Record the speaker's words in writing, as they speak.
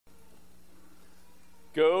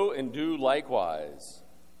Go and do likewise.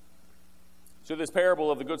 So this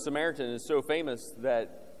parable of the Good Samaritan is so famous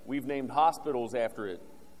that we've named hospitals after it.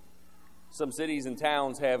 Some cities and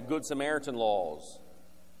towns have Good Samaritan laws.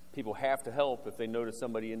 People have to help if they notice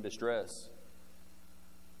somebody in distress.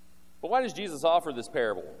 But why does Jesus offer this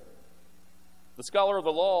parable? The scholar of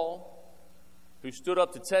the law who stood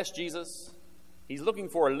up to test Jesus, he's looking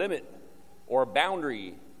for a limit or a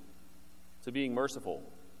boundary to being merciful.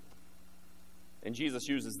 And Jesus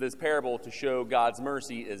uses this parable to show God's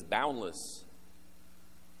mercy is boundless.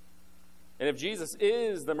 And if Jesus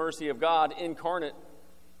is the mercy of God incarnate,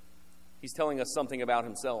 he's telling us something about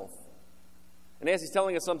himself. And as he's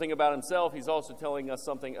telling us something about himself, he's also telling us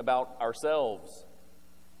something about ourselves.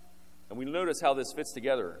 And we notice how this fits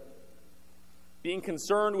together. Being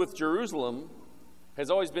concerned with Jerusalem has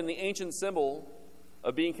always been the ancient symbol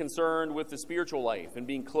of being concerned with the spiritual life and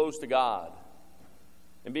being close to God.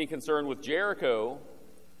 And being concerned with Jericho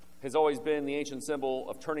has always been the ancient symbol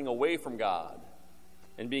of turning away from God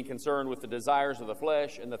and being concerned with the desires of the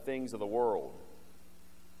flesh and the things of the world.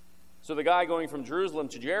 So the guy going from Jerusalem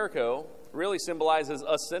to Jericho really symbolizes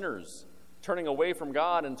us sinners, turning away from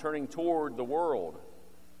God and turning toward the world.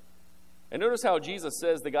 And notice how Jesus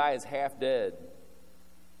says the guy is half dead.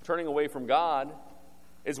 Turning away from God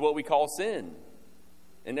is what we call sin.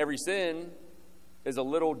 And every sin is a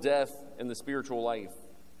little death in the spiritual life.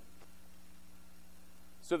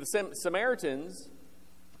 So the Samaritans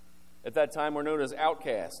at that time were known as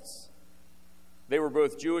outcasts. They were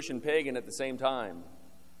both Jewish and pagan at the same time.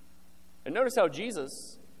 And notice how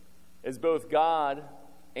Jesus is both God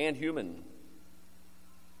and human.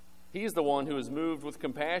 He is the one who is moved with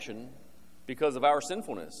compassion because of our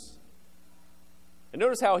sinfulness. And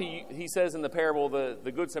notice how he says in the parable,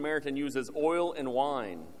 the Good Samaritan uses oil and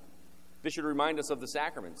wine. This should remind us of the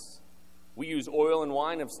sacraments. We use oil and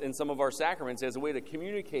wine in some of our sacraments as a way to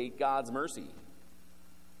communicate God's mercy.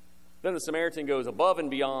 Then the Samaritan goes above and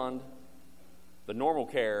beyond the normal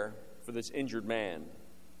care for this injured man.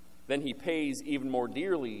 Then he pays even more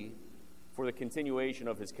dearly for the continuation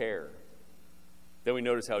of his care. Then we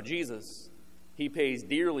notice how Jesus, he pays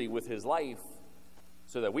dearly with his life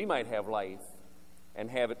so that we might have life and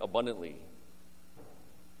have it abundantly.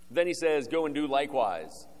 Then he says, go and do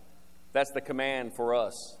likewise. That's the command for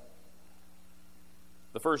us.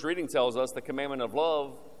 The first reading tells us the commandment of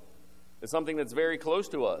love is something that's very close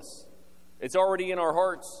to us. It's already in our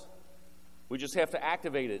hearts. We just have to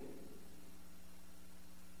activate it.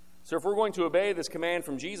 So if we're going to obey this command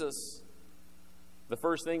from Jesus, the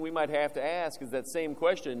first thing we might have to ask is that same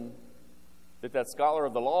question that scholar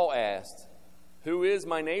of the law asked. Who is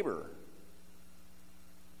my neighbor?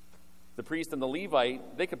 The priest and the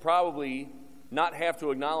Levite, they could probably not have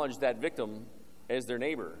to acknowledge that victim as their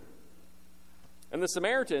neighbor. And the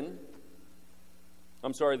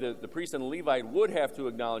priest and the Levite would have to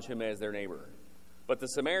acknowledge him as their neighbor. But the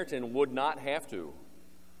Samaritan would not have to.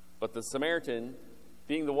 But the Samaritan,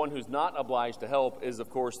 being the one who's not obliged to help, is of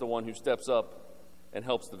course the one who steps up and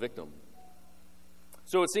helps the victim.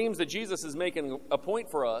 So it seems that Jesus is making a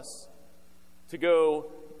point for us to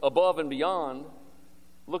go above and beyond,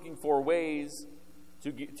 looking for ways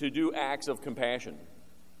to do acts of compassion.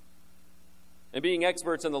 And being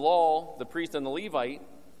experts in the law, the priest and the Levite,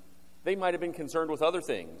 they might have been concerned with other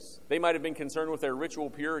things. They might have been concerned with their ritual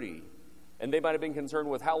purity. And they might have been concerned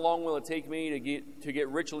with how long will it take me to get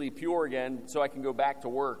ritually pure again so I can go back to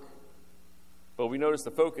work. But we notice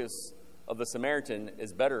the focus of the Samaritan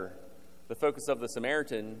is better. The focus of the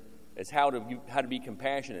Samaritan is how to be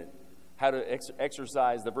compassionate, how to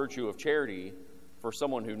exercise the virtue of charity for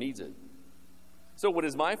someone who needs it. So what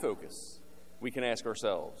is my focus? We can ask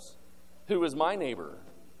ourselves. Who is my neighbor?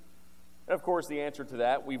 And of course, the answer to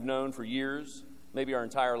that we've known for years, maybe our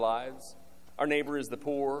entire lives. Our neighbor is the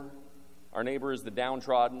poor. Our neighbor is the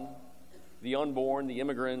downtrodden, the unborn, the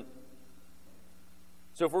immigrant.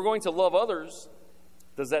 So if we're going to love others,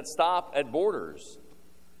 does that stop at borders?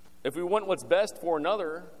 If we want what's best for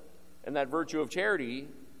another, and that virtue of charity,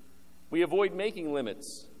 we avoid making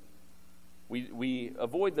limits. We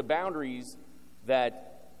avoid the boundaries that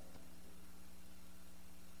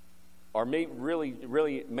are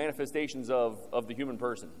really manifestations of the human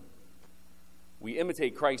person. We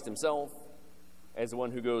imitate Christ himself as the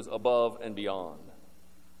one who goes above and beyond.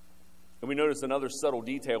 And we notice another subtle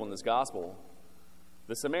detail in this gospel.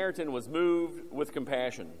 The Samaritan was moved with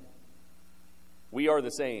compassion. We are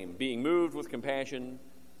the same. Being moved with compassion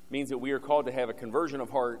means that we are called to have a conversion of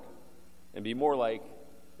heart and be more like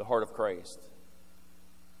the heart of Christ.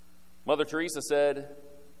 Mother Teresa said,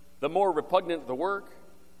 the more repugnant the work,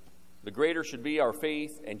 the greater should be our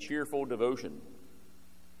faith and cheerful devotion.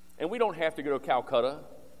 And And we don't have to go to Calcutta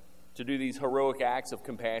to do these heroic acts of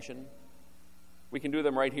compassion. We can do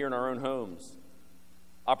them right here in our own homes.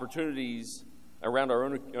 Opportunities around our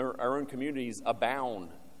own communities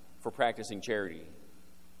abound for practicing charity.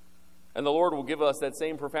 And the Lord will give us that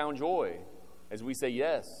same profound joy as we say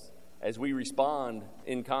yes, as we respond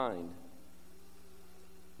in kind.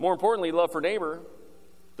 More importantly, love for neighbor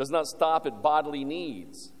does not stop at bodily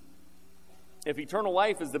needs. If eternal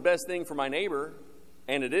life is the best thing for my neighbor,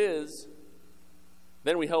 and it is,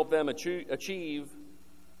 then we help them achieve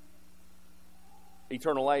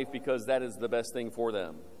eternal life because that is the best thing for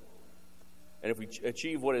them. And if we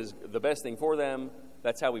achieve what is the best thing for them,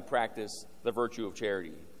 that's how we practice the virtue of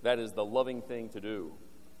charity. That is the loving thing to do.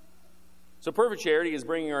 So perfect charity is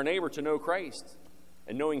bringing our neighbor to know Christ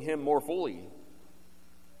and knowing him more fully.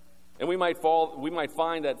 And we might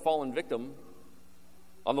find that fallen victim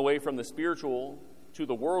on the way from the spiritual to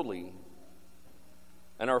the worldly.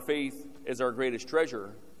 And our faith is our greatest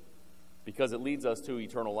treasure because it leads us to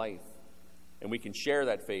eternal life. And we can share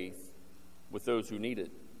that faith with those who need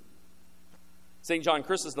it. St. John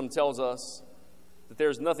Chrysostom tells us that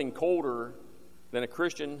there's nothing colder than a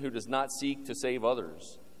Christian who does not seek to save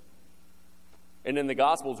others. And in the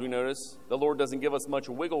Gospels, we notice the Lord doesn't give us much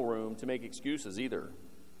wiggle room to make excuses either.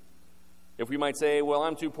 If we might say, well,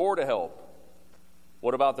 I'm too poor to help,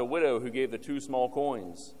 what about the widow who gave the 2 small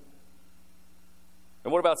coins?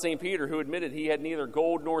 And what about St. Peter, who admitted he had neither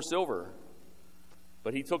gold nor silver,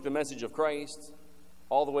 but he took the message of Christ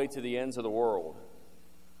all the way to the ends of the world?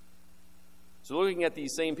 So looking at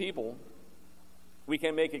these same people, we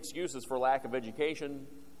can make excuses for lack of education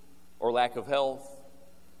or lack of health,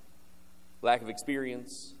 lack of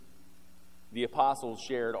experience. The apostles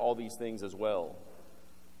shared all these things as well.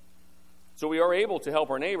 So we are able to help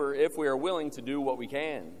our neighbor if we are willing to do what we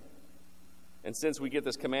can. And since we get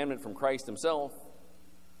this commandment from Christ himself,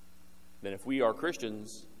 then if we are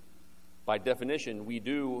Christians, by definition, we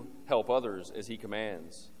do help others as he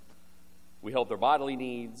commands. We help their bodily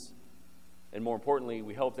needs, and more importantly,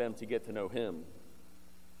 we help them to get to know him.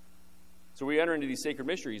 So we enter into these sacred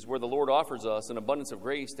mysteries where the Lord offers us an abundance of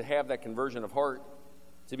grace to have that conversion of heart,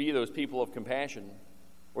 to be those people of compassion,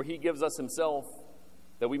 where he gives us himself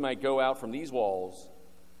that we might go out from these walls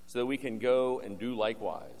so that we can go and do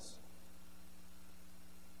likewise.